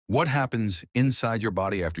What happens inside your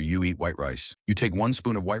body after you eat white rice? You take 1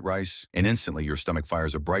 spoon of white rice, and instantly your stomach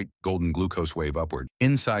fires a bright, golden glucose wave upward.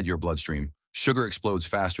 Inside your bloodstream, sugar explodes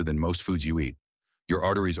faster than most foods you eat. Your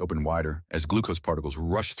arteries open wider as glucose particles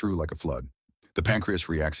rush through like a flood. The pancreas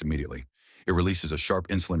reacts immediately. It releases a sharp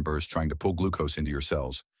insulin burst trying to pull glucose into your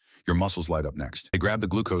cells. Your muscles light up next. They grab the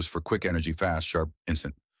glucose for quick energy, fast, sharp,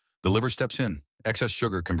 instant. The liver steps in. Excess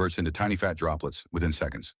sugar converts into tiny fat droplets within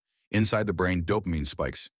seconds. Inside the brain, dopamine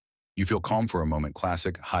spikes. You feel calm for a moment,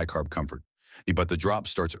 classic high-carb comfort. But the drop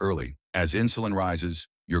starts early. As insulin rises,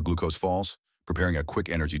 your glucose falls, preparing a quick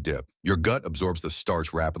energy dip. Your gut absorbs the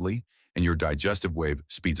starch rapidly, and your digestive wave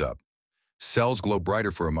speeds up. Cells glow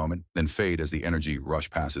brighter for a moment, then fade as the energy rush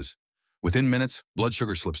passes. Within minutes, blood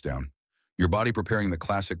sugar slips down. Your body preparing the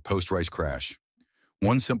classic post-rice crash.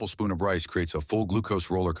 1 simple spoon of rice creates a full glucose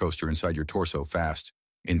roller coaster inside your torso, fast,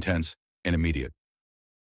 intense, and immediate.